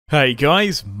Hey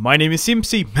guys, my name is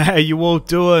Simpzy. How you all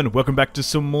doing? Welcome back to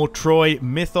some more Troy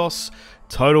Mythos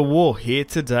Total War here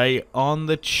today on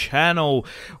the channel.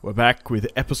 We're back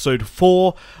with episode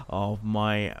 4 of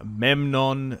my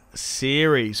Memnon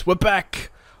series. We're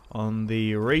back on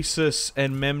the Rhesus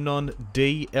and Memnon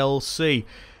DLC.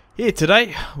 Here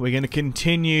today, we're going to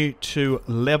continue to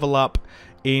level up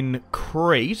in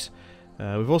Crete.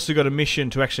 We've also got a mission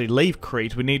to actually leave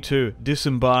Crete. We need to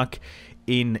disembark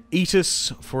in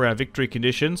Aethiopia for our victory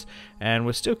conditions, and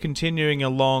we're still continuing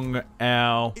along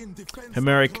our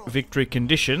Homeric victory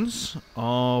conditions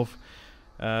of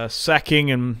sacking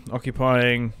and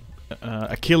occupying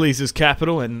Achilles'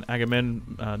 capital and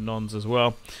Agamemnon's as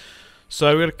well.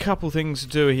 So we've got a couple things to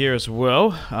do here as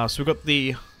well. So we've got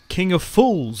the King of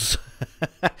Fools,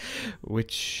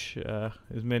 which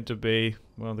is meant to be,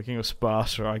 well, the King of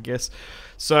Sparta, I guess.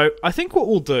 So I think what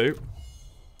we'll do,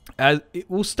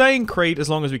 we'll stay in Crete as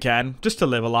long as we can, just to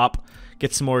level up,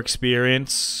 get some more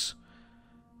experience,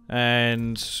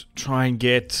 and try and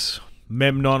get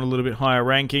Memnon a little bit higher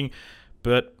ranking.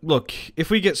 But look, if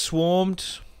we get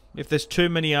swarmed, if there's too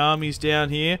many armies down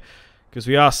here, because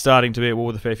we are starting to be at war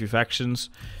with a fair few factions,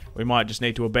 we might just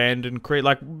need to abandon Crete.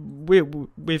 Like,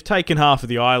 we've taken half of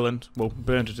the island, well,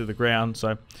 burnt it to the ground,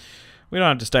 so we don't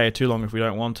have to stay here too long if we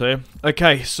don't want to.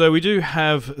 Okay, so we do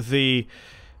have the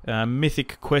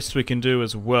mythic quests we can do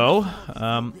as well.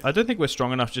 I don't think we're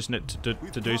strong enough just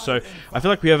to do so. I feel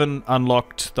like we haven't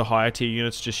unlocked the higher tier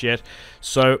units just yet,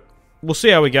 so we'll see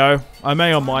how we go. I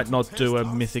may or might not do a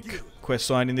mythic quest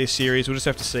line in this series. We'll just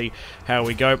have to see how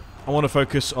we go. I want to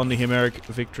focus on the Homeric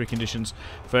victory conditions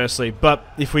firstly, but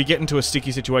if we get into a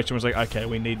sticky situation where it's like, okay,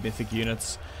 we need mythic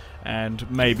units, and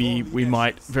maybe we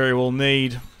might very well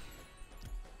need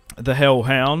the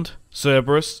Hellhound,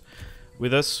 Cerberus,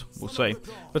 with us, we'll see.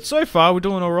 But so far, we're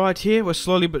doing alright here. We're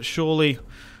slowly but surely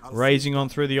raising on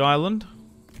through the island.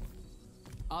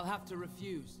 I'll have to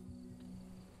refuse.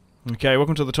 Okay,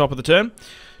 welcome to the top of the turn.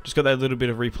 Just got that little bit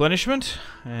of replenishment,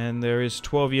 and there is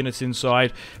 12 units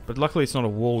inside, but luckily it's not a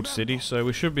walled city, so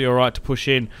we should be alright to push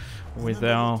in with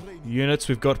our units.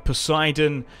 We've got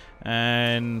Poseidon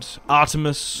and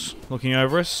Artemis looking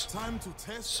over us,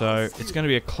 so it's going to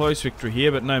be a close victory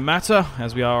here, but no matter,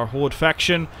 as we are a horde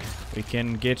faction, we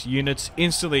can get units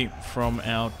instantly from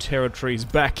our territories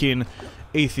back in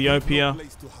Ethiopia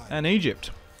and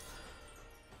Egypt.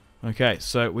 Okay,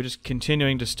 so we're just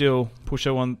continuing to still push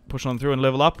on through and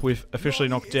level up. We've officially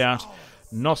knocked out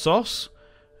Knossos.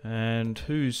 And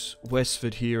who's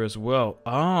Westford here as well?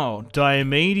 Oh,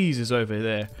 Diomedes is over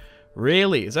there.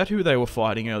 Really? Is that who they were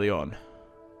fighting early on?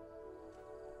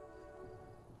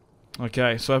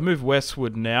 Okay, so I've moved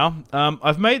westward now.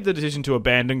 I've made the decision to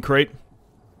abandon Crete.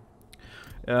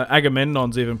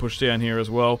 Agamemnon's even pushed down here as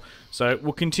well. So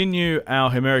we'll continue our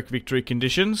Homeric victory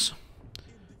conditions.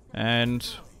 And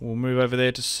we'll move over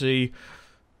there to see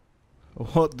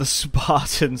what the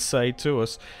Spartans say to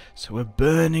us. So we're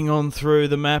burning on through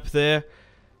the map there.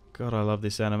 God, I love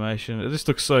this animation. This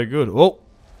looks so good. Oh!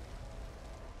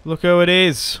 Look who it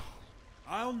is.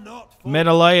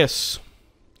 Menelaus,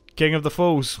 King of the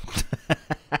Fools.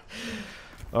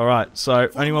 Alright, so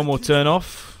only one more turn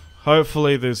off.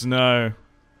 Hopefully there's no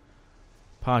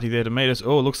party there to meet us.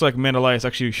 Oh, it looks like Menelaus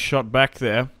actually shot back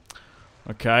there.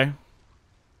 Okay.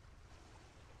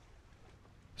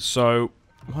 So,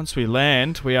 once we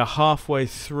land, we are halfway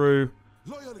through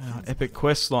our epic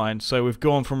quest line. So we've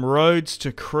gone from Rhodes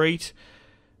to Crete,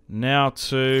 now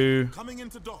to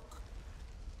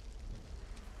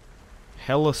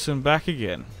Hellas and back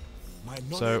again.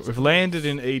 So we've landed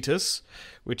in Aethiopia,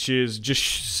 which is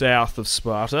just south of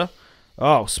Sparta.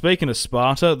 Oh, speaking of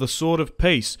Sparta, the Sword of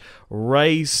Peace.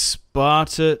 Raise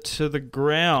Sparta to the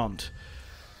ground.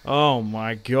 Oh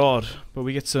my god. But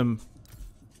we get some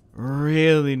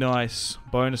really nice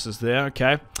bonuses there.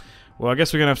 Okay. Well, I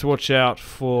guess we're going to have to watch out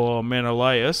for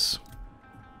Menelaus.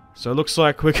 So it looks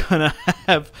like we're going to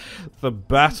have the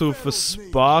battle for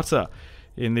Sparta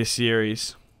in this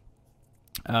series.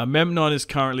 Memnon is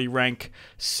currently rank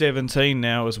 17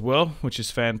 now as well, which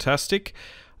is fantastic.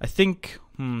 I think,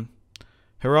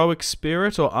 Heroic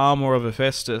Spirit or Armor of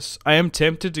Hephaestus. I am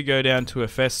tempted to go down to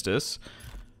Hephaestus.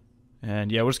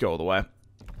 And yeah, we'll just go all the way.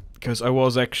 Because I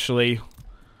was actually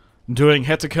doing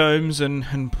hecatombs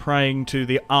and praying to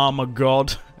the armor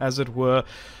god, as it were,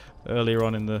 earlier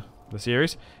on in the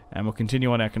series. And we'll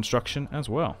continue on our construction as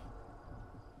well.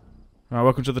 Alright,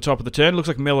 welcome to the top of the turn. Looks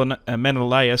like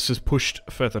Menelaus has pushed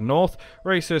further north.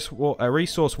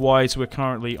 Resource-wise, we're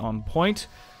currently on point.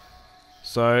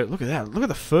 So, look at that. Look at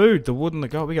the food, the wood and the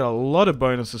gold. We got a lot of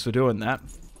bonuses for doing that.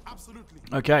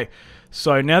 Okay,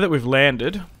 so now that we've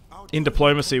landed, in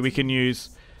diplomacy we can use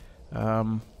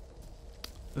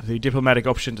the diplomatic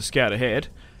option to scout ahead,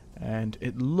 and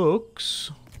it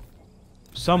looks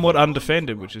somewhat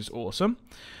undefended, which is awesome.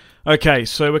 Okay,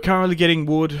 so we're currently getting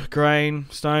wood, grain,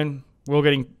 stone. We're all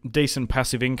getting decent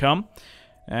passive income,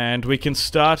 and we can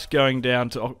start going down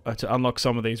to unlock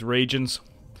some of these regions.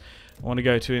 I want to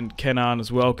go to Canaan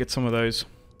as well, get some of those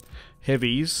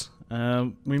heavies.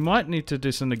 We might need to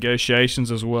do some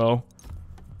negotiations as well,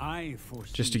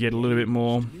 just to get a little bit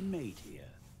more.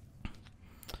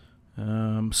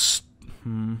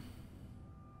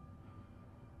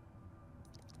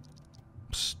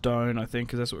 Stone, I think,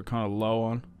 because that's what we're kind of low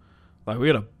on. Like, we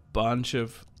got a bunch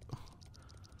of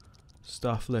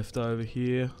stuff left over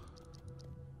here,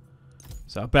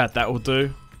 so I bet that will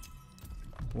do.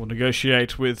 We'll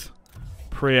negotiate with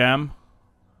Priam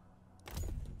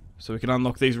so we can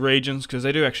unlock these regions, because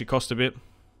they do actually cost a bit.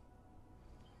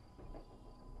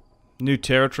 New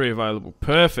territory available.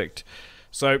 Perfect.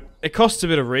 So it costs a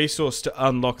bit of resource to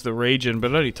unlock the region,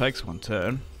 but it only takes one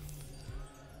turn.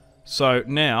 So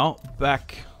now,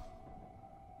 back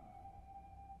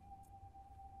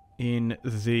in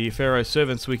the Pharaoh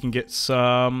Servants, we can get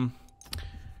some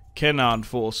Canaan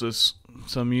forces,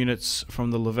 some units from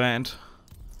the Levant.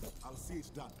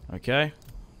 Okay.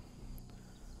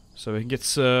 So we can get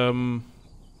some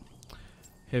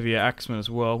heavier axemen as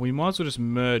well. We might as well just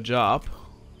merge up,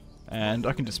 and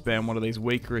I can just spam one of these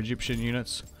weaker Egyptian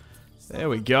units. There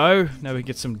we go. Now we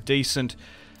get some decent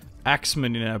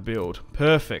axemen in our build.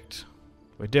 Perfect.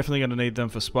 We're definitely going to need them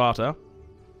for Sparta.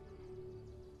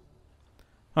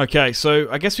 Okay,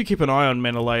 so I guess we keep an eye on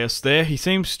Menelaus there. He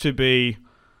seems to be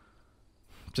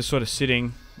just sort of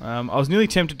sitting. I was nearly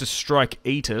tempted to strike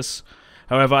Aetus.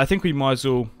 However, I think we might as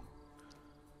well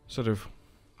sort of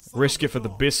risk it for the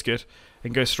biscuit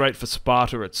and go straight for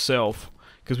Sparta itself.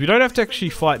 Because we don't have to actually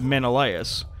fight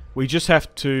Menelaus. We just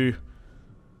have to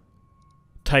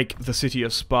take the city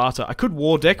of Sparta. I could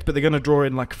war deck, but they're going to draw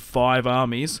in like 5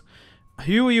 armies.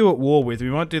 Who are you at war with? We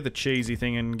might do the cheesy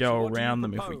thing and go around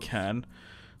them if we can.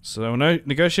 So I'll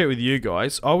negotiate with you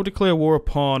guys. I will declare war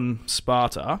upon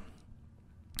Sparta.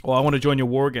 Or I want to join your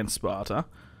war against Sparta.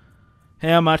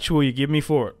 How much will you give me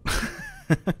for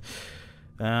it?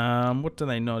 What do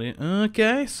they not in?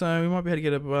 Okay, so we might be able to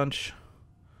get a bunch.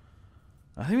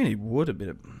 I think we need wood, a bit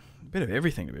of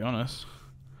everything, to be honest,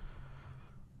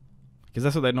 because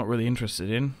that's what they're not really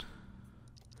interested in.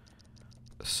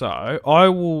 So I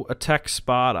will attack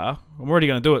Sparta. I'm already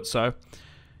going to do it, so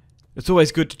it's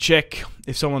always good to check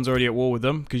if someone's already at war with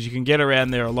them, because you can get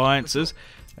around their alliances,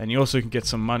 and you also can get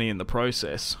some money in the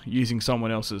process using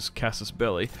someone else's casus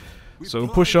belli. So we'll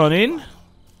push on in.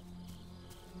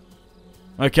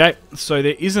 Okay, so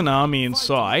there is an army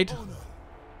inside.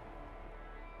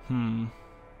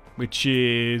 Which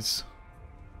is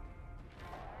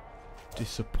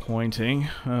disappointing.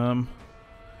 The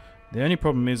only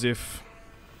problem is if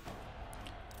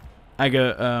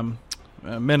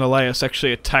Menelaus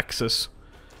actually attacks us.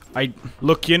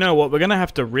 Look, you know what? We're gonna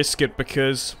have to risk it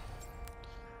because,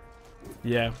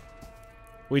 yeah,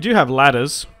 we do have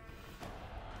ladders,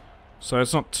 so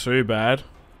it's not too bad.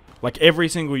 Like, every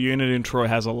single unit in Troy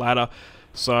has a ladder,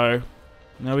 so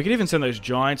now we could even send those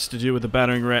giants to deal with the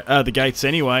battering the gates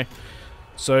anyway.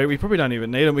 So we probably don't even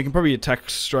need them. We can probably attack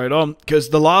straight on, because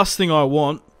the last thing I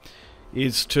want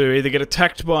is to either get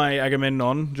attacked by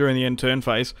Agamemnon during the end turn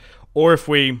phase, or if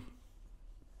we...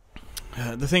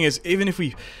 the thing is, even if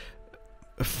we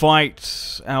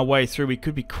fight our way through, we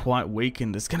could be quite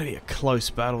weakened. It's going to be a close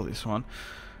battle, this one.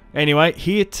 Anyway,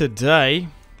 here today,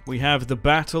 we have the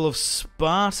Battle of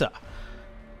Sparta.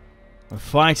 We're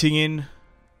fighting in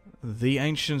the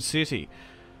ancient city.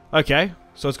 Okay,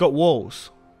 so it's got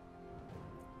walls.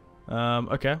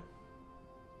 Okay.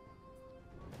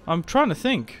 I'm trying to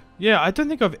think. Yeah, I don't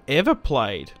think I've ever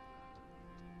played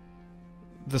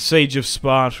the Siege of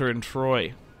Sparta and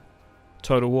Troy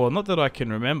Total War. Not that I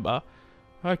can remember.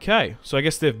 Okay, so I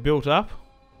guess they've built up,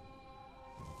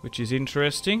 which is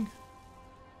interesting.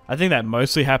 I think that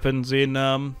mostly happens in,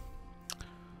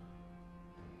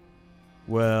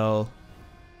 well,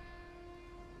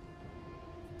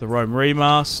 the Rome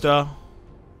Remaster.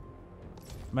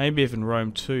 Maybe even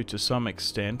Rome 2 to some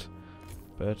extent.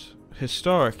 But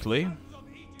historically,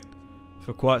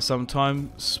 for quite some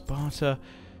time, Sparta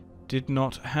did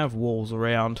not have walls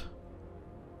around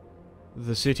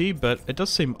the city, but it does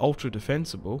seem ultra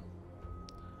defensible.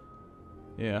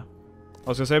 Yeah. I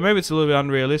was going to say, maybe it's a little bit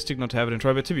unrealistic not to have it in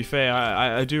Troy, but to be fair,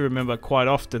 I do remember quite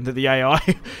often that the AI,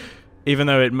 even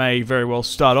though it may very well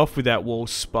start off without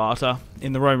walls, Sparta,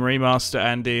 in the Rome Remaster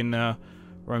and in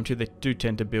Rome 2, they do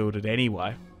tend to build it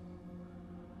anyway.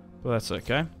 But that's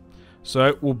okay.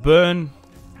 So, we'll burn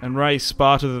and raise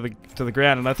Sparta to the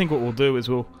ground. And I think what we'll do is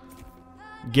we'll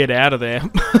get out of there.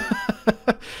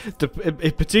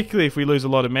 Particularly if we lose a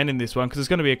lot of men in this one, because it's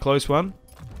going to be a close one,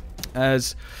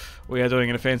 as we are doing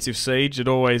an offensive siege. It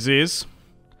always is,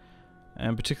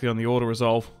 and particularly on the auto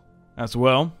resolve as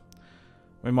well.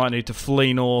 We might need to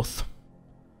flee north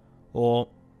or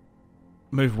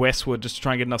move westward just to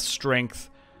try and get enough strength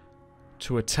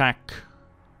to attack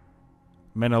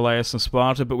Menelaus and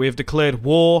Sparta. But we have declared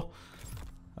war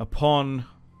upon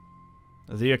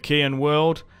the Achaean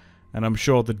world, and I'm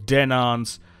sure the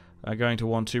Denarns are going to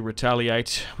want to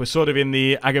retaliate. We're sort of in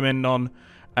the Agamemnon,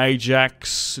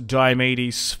 Ajax,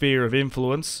 Diomedes sphere of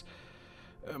influence.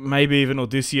 Maybe even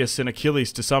Odysseus and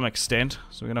Achilles to some extent,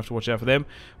 so we're going to have to watch out for them.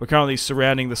 We're currently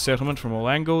surrounding the settlement from all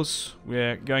angles.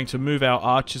 We're going to move our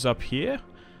archers up here.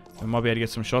 We might be able to get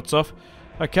some shots off.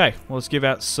 Okay, well, let's give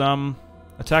out some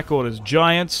attack orders.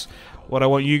 Giants, what I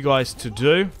want you guys to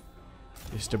do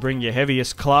is to bring your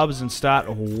heaviest clubs and start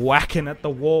whacking at the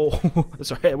wall.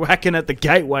 Sorry, whacking at the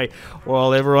gateway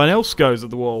while everyone else goes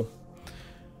at the wall.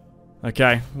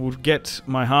 Okay, we'll get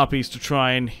my harpies to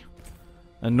try and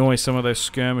annoy some of those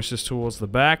skirmishers towards the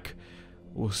back.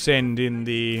 We'll send in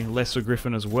the Lesser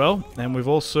Griffin as well. And we've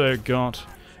also got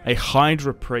a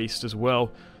Hydra Priest as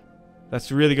well.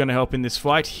 That's really going to help in this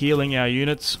fight, healing our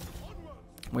units.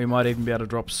 We might even be able to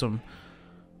drop some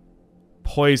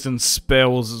poison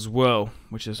spells as well,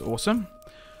 which is awesome.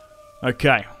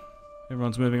 Okay,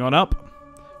 everyone's moving on up.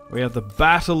 We have the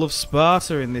Battle of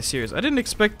Sparta in this series. I didn't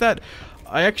expect that.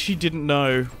 I actually didn't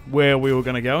know where we were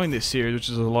going to go in this series, which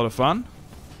is a lot of fun.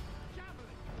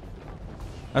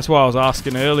 That's why I was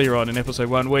asking earlier on in episode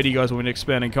 1, where do you guys want me to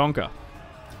expand and conquer?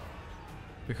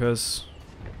 Because,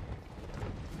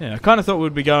 yeah, I kind of thought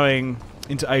we'd be going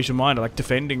into Asia Minor, like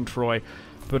defending Troy.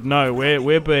 But no,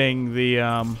 we're being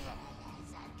the,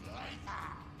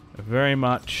 very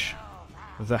much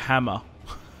the hammer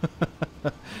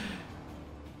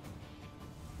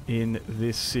in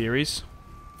this series.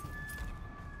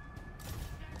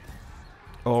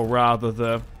 Or rather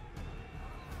the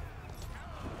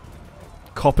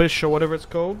Coppish or whatever it's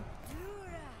called.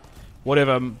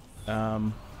 Whatever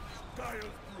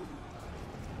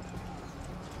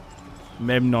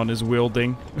Memnon is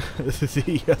wielding.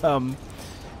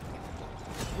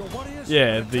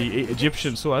 the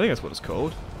Egyptian sword, I think that's what it's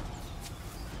called.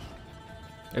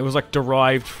 It was like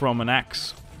derived from an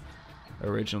axe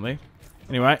originally.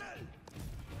 Anyway,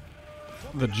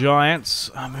 the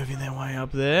giants are moving their way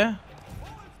up there.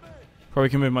 Probably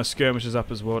can move my skirmishers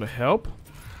up as well to help.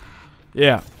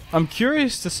 Yeah, I'm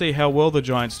curious to see how well the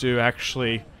giants do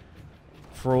actually,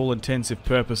 for all intensive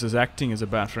purposes, acting as a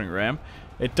battering ram.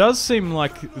 It does seem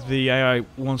like the AI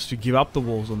wants to give up the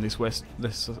walls on this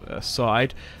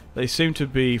side. They seem to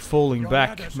be falling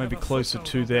back, maybe closer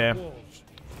to their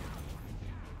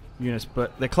units,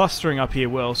 but they're clustering up here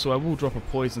well, so I will drop a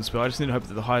poison spell. I just need to hope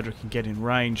that the Hydra can get in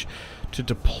range to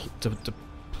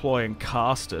deploy and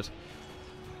cast it.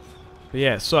 But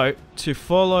yeah, so to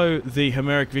follow the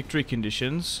Homeric victory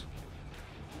conditions,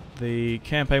 the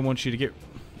campaign wants you to get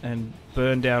and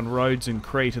burn down roads in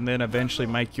Crete and then eventually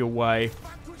make your way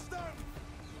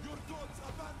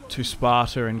to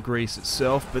Sparta and Greece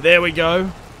itself. But there we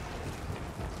go.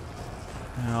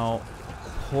 Now,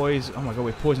 poison. Oh my god,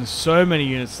 we poisoned so many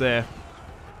units there.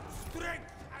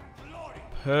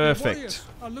 Perfect.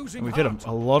 And we've hit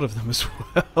a lot of them as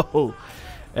well.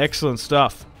 Excellent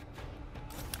stuff.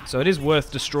 So it is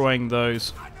worth destroying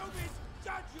those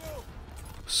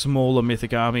smaller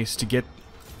mythic armies to get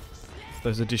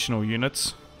those additional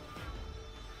units.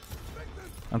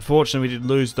 Unfortunately, we did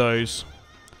lose those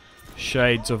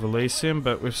Shades of Elysium,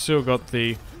 but we've still got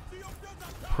the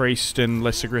Priest and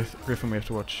Lesser Griffin we have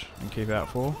to watch and keep out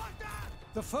for.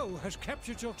 The foe has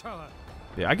captured your tower.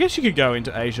 Yeah, I guess you could go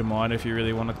into Asia Minor if you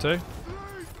really wanted to.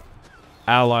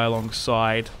 Ally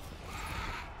alongside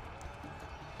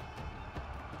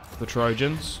the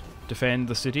Trojans, defend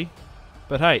the city.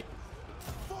 But hey,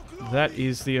 that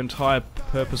is the entire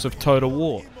purpose of Total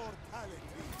War.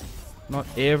 Not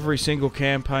every single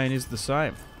campaign is the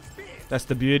same. That's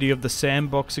the beauty of the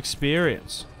sandbox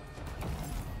experience.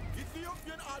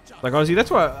 Like honestly, that's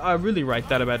why I really rate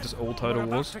that about just all Total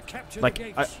Wars.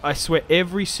 Like I swear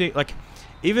every like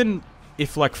even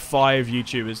if like 5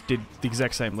 YouTubers did the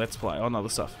exact same Let's Play on other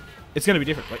stuff, it's going to be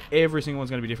different. Like every single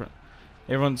one's going to be different.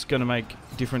 Everyone's going to make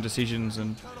different decisions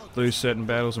and lose certain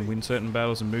battles and win certain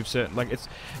battles and move certain... Like, it's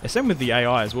the same with the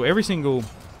AI as well. Every single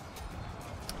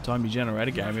time you generate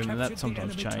a game, even that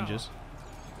sometimes changes.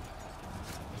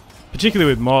 Particularly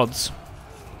with mods.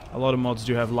 A lot of mods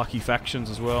do have lucky factions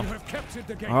as well. You have captured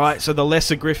the gates. Alright, so the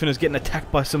lesser griffin is getting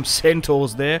attacked by some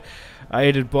centaurs there,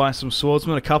 aided by some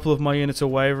swordsmen. A couple of my units are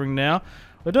wavering now.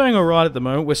 We're doing alright at the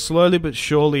moment. We're slowly but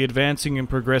surely advancing and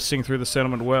progressing through the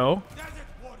settlement well.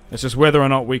 It's just whether or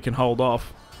not we can hold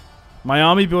off. My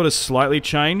army build has slightly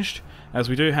changed, as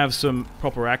we do have some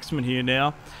proper axemen here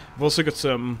now. We've also got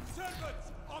some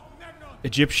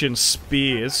Egyptian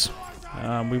spears.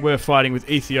 We were fighting with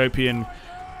Ethiopian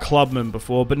clubmen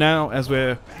before, but now as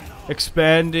we're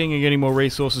expanding and getting more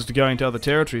resources to go into other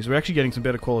territories, we're actually getting some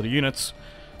better quality units.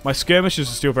 My skirmishers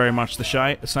are still very much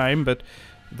the same, but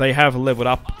they have leveled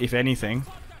up, if anything.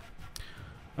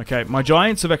 Okay, my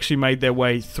giants have actually made their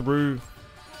way through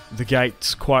the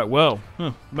gates quite well.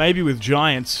 Maybe with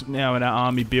giants now in our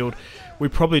army build, we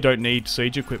probably don't need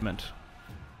siege equipment,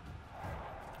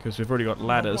 because we've already got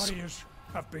ladders.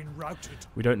 Have been routed.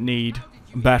 We don't need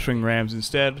battering rams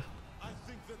instead.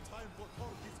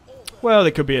 Well,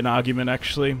 there could be an argument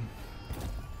actually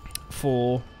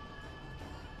for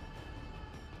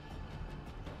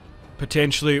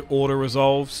potentially auto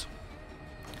resolves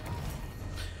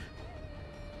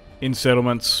in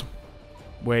settlements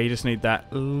where you just need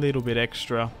that little bit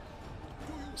extra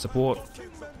support.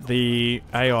 The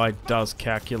AI does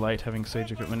calculate having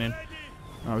siege equipment in.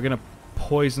 Oh, we're going to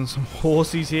poison some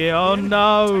horses here. Oh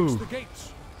no!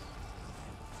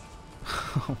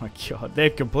 Oh my god, they're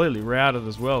completely routed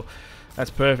as well. That's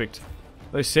perfect.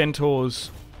 Those centaurs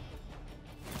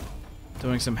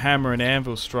doing some hammer and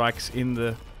anvil strikes in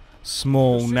the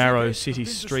small, narrow city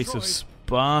streets of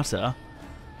Sparta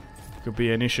could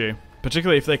be an issue.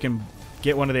 Particularly if they can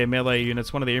get one of their melee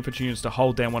units, one of their infantry units to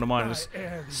hold down one of mine and just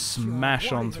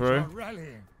smash on through.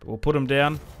 But we'll put them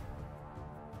down.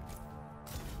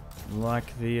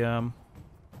 Like the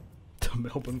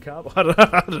Melbourne Cup? I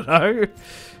don't know.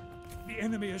 The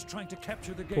enemy is trying to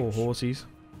capture the gates. Poor horsies.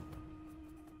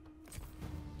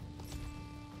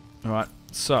 Alright,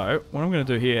 so what I'm going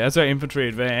to do here, as our infantry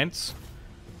advance,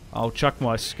 I'll chuck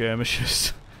my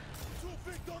skirmishers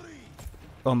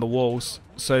on the walls.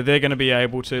 So they're going to be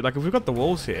able to, like if we've got the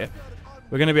walls here,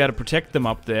 we're going to be able to protect them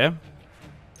up there.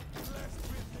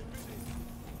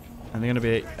 And they're going to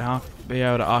be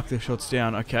able to arc their shots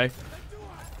down. Okay.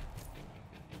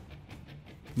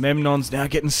 Memnon's now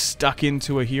getting stuck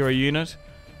into a hero unit.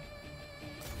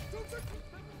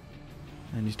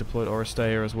 And he's deployed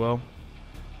Oresteia as well.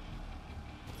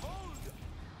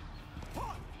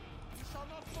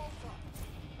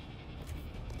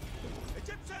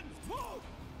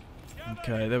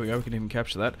 Okay, there we go. We can even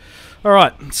capture that.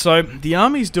 Alright, so the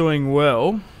army's doing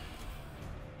well.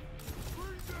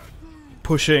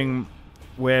 Pushing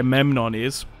where Memnon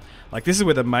is. Like, this is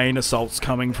where the main assault's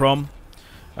coming from.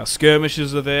 Our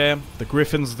skirmishers are there. The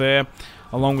griffin's there.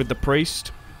 Along with the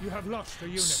priest. You have lost a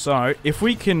unit. So, if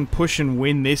we can push and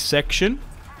win this section,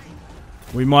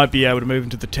 we might be able to move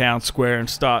into the town square and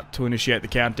start to initiate the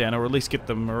countdown, or at least get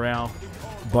the morale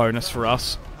bonus for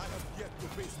us.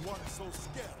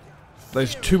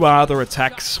 Those two other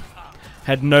attacks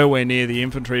had nowhere near the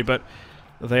infantry, but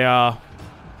they are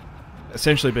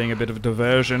essentially being a bit of a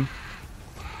diversion.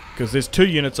 Because there's two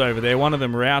units over there, one of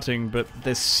them routing, but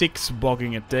there's 6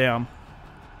 bogging it down.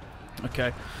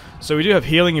 Okay, so we do have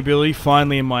healing ability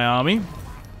finally in my army.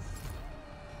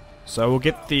 So we'll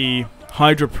get the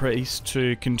Hydra Priest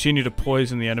to continue to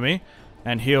poison the enemy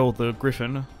and heal the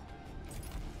Griffin.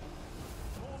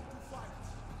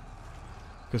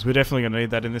 Because we're definitely going to need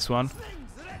that in this one.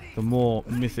 The more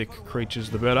mythic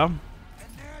creatures, the better.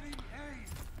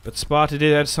 But Sparta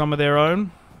did add some of their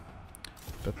own.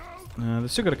 But they've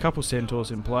still got a couple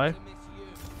centaurs in play.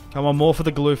 Come on, more for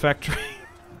the glue factory.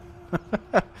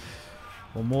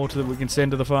 Or more that we can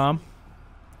send to the farm.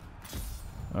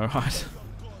 Alright.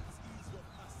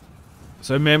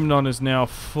 So Memnon is now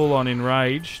full on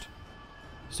enraged.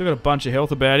 Still got a bunch of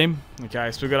health about him. Okay,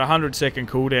 so we've got a 100-second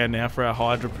cooldown now for our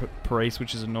Hydra Priest,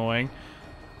 which is annoying.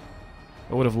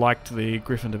 I would have liked the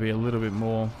Griffin to be a little bit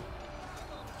more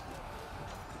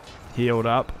healed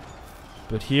up.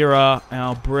 But here are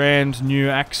our brand new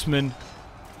axemen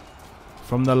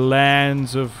from the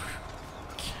lands of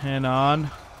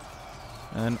Canaan.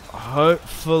 And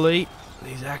hopefully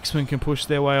these axemen can push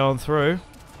their way on through.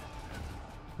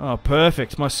 Oh,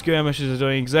 perfect. My skirmishers are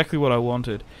doing exactly what I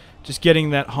wanted. Just getting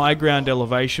that high ground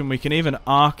elevation. We can even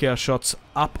arc our shots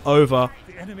up over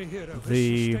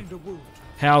the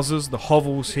houses, the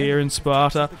hovels here in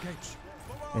Sparta,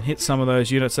 and hit some of those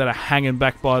units that are hanging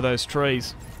back by those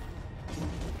trees.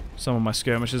 Some of my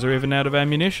skirmishers are even out of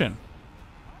ammunition.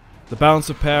 The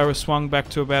balance of power has swung back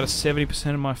to about a 70%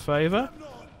 in my favour,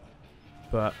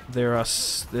 but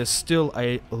there's still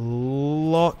a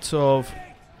lot of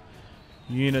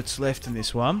units left in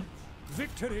this one.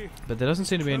 Victory. But there doesn't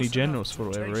seem to be any generals for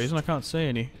whatever reason. I can't see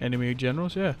any enemy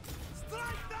generals, yeah.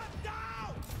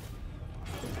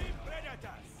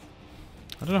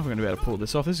 I don't know if we're going to be able to pull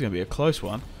this off. This is going to be a close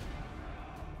one.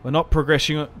 We're not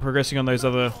progressing on those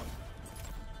other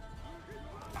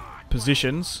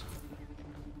positions.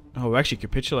 Oh, we actually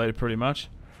capitulated pretty much.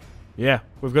 Yeah,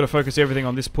 we've got to focus everything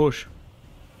on this push.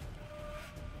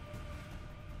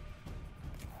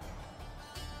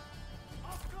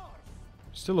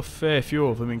 Still a fair few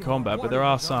of them in combat, but there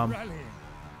are some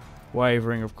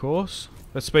wavering, of course.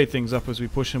 Let's speed things up as we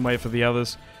push and wait for the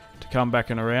others to come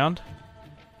back and around.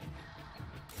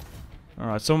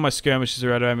 Alright, some of my skirmishers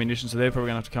are out of ammunition, so they're probably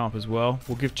going to have to come up as well.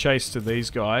 We'll give chase to these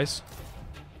guys.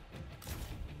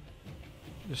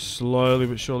 Just slowly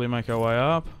but surely make our way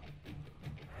up.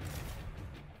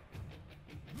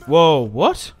 Whoa,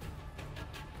 what?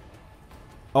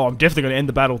 Oh, I'm definitely going to end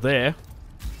the battle there.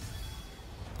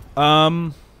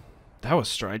 That was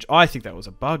strange. I think that was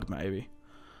a bug, maybe.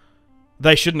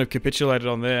 They shouldn't have capitulated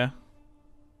on there.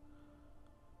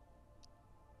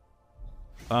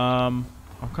 I'm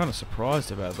kind of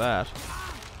surprised about that.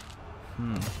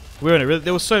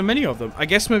 There were so many of them. I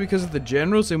guess maybe because of the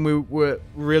generals and we were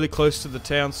really close to the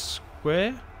town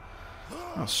square.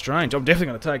 Oh, strange. I'm definitely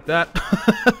going to take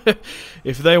that.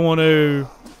 If they want to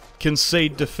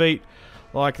concede defeat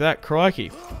like that,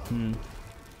 crikey.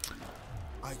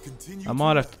 I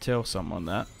might have to tell someone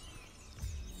that.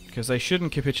 Because they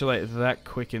shouldn't capitulate that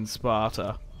quick in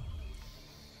Sparta.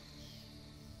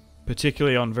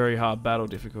 Particularly on very hard battle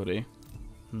difficulty.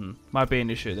 Might be an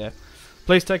issue there.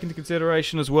 Please take into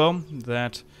consideration as well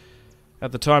that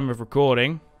at the time of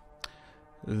recording,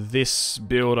 this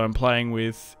build I'm playing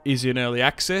with is in early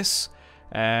access,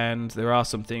 and there are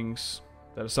some things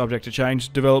that are subject to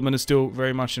change. Development is still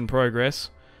very much in progress,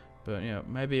 but yeah,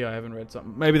 maybe I haven't read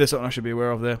something. Maybe there's something I should be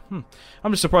aware of there.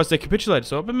 I'm just surprised they capitulated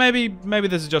so, but maybe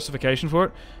there's a justification for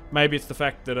it. Maybe it's the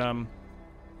fact that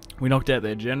we knocked out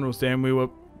their generals there and we were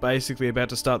basically about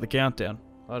to start the countdown.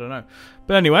 I don't know.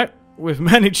 But anyway, we've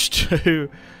managed to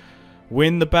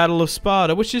win the Battle of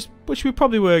Sparta, which we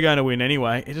probably were going to win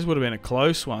anyway. It just would have been a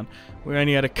close one. We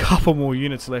only had a couple more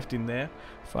units left in there.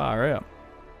 Far out.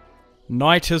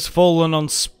 Night has fallen on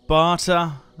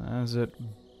Sparta as it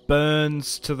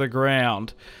burns to the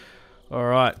ground.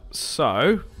 Alright,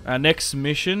 so our next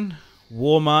mission,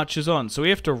 war marches on. So we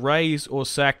have to raise or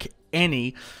sack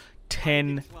any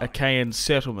 10 Achaean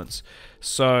settlements.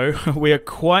 So we are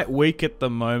quite weak at the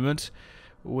moment.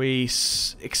 We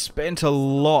expend a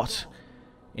lot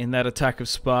in that attack of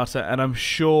Sparta, and I'm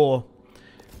sure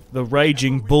the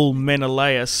raging bull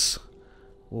Menelaus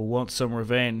will want some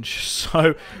revenge.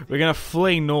 So we're going to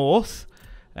flee north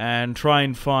and try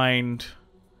and find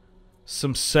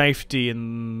some safety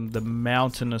in the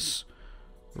mountainous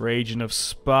region of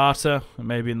Sparta, and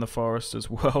maybe in the forest as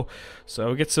well. So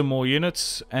we'll get some more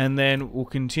units, and then we'll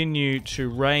continue to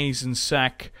raise and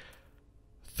sack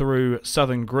through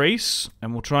southern Greece,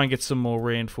 and we'll try and get some more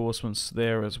reinforcements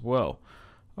there as well.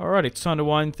 Alright, it's time to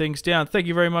wind things down. Thank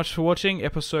you very much for watching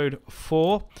episode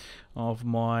 4 of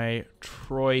my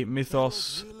Troy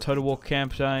Mythos Total War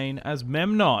campaign as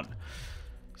Memnon.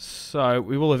 So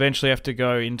we will eventually have to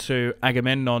go into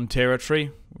Agamemnon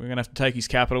territory. We're going to have to take his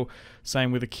capital.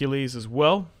 Same with Achilles as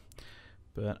well.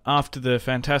 But after the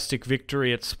fantastic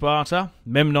victory at Sparta,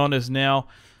 Memnon is now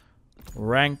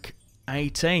rank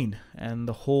 18, and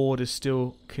the horde is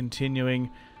still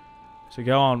continuing to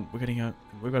go on.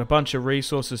 We've got a bunch of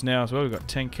resources now as well. We've got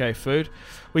 10k food.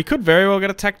 We could very well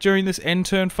get attacked during this end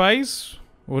turn phase.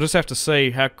 We'll just have to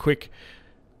see how quick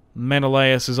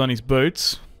Menelaus is on his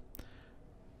boots.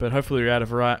 But hopefully we're out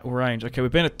of range. Okay,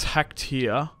 we've been attacked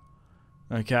here.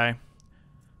 Okay.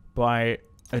 By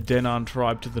a Denan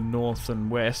tribe to the north and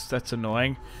west. That's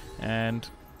annoying. And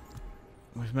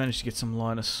we've managed to get some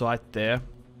line of sight there.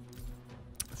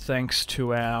 Thanks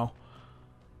to our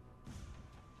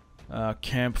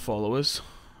camp followers.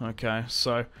 Okay,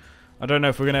 so I don't know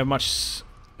if we're going to have much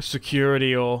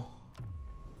security or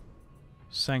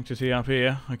sanctity up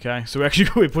here. Okay, so we're actually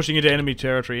going to be pushing into enemy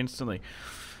territory instantly.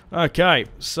 Okay,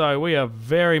 so we are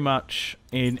very much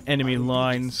in enemy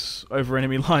lines, over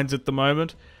enemy lines at the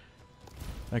moment.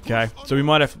 Okay, so we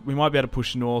might be able to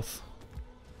push north.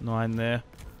 9 there.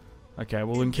 Okay,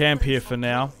 we'll encamp here for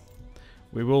now.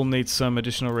 We will need some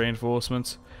additional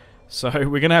reinforcements. So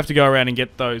we're going to have to go around and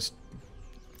get those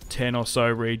 10 or so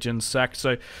regions sacked.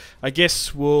 So I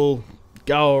guess we'll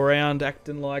go around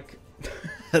acting like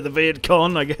the Viet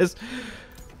Cong, I guess.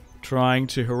 Trying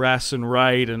to harass and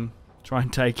raid and try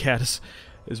and take out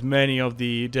as many of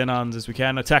the Denans as we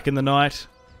can. Attack in the night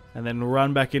and then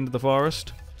run back into the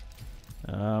forest.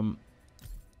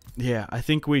 Yeah, I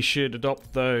think we should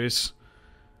adopt those.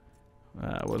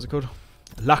 What is it called?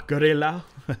 La Guerrilla.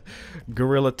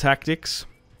 Guerrilla tactics.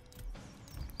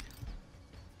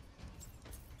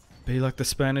 Be like the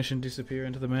Spanish and disappear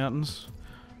into the mountains.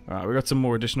 Alright, we've got some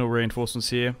more additional reinforcements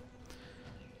here.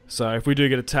 So if we do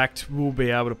get attacked, we'll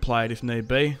be able to play it if need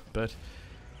be. But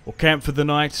we'll camp for the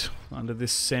night under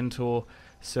this centaur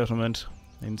settlement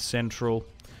in central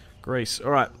Greece.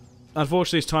 Alright,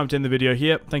 unfortunately it's time to end the video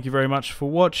here. Thank you very much for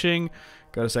watching.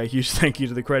 Gotta say a huge thank you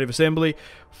to the Creative Assembly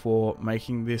for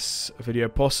making this video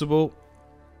possible.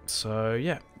 So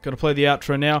yeah, gotta play the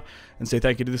outro now and say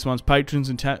thank you to this month's patrons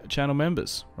and channel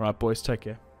members. Alright boys, take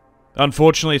care.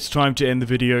 Unfortunately, it's time to end the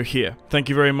video here. Thank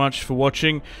you very much for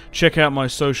watching. Check out my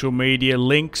social media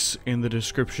links in the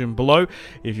description below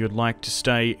if you'd like to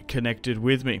stay connected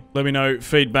with me. Let me know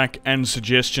feedback and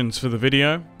suggestions for the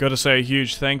video. Gotta say a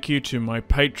huge thank you to my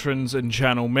patrons and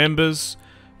channel members.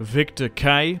 Victor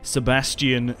K,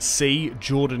 Sebastian C,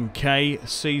 Jordan K,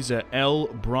 Caesar L,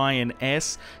 Brian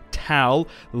S, Tal,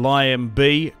 Liam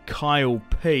B, Kyle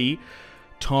P,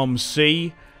 Tom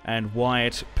C, and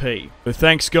Wyatt P. But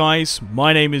thanks guys,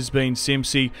 my name has been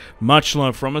Simpzy, much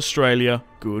love from Australia,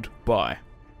 goodbye.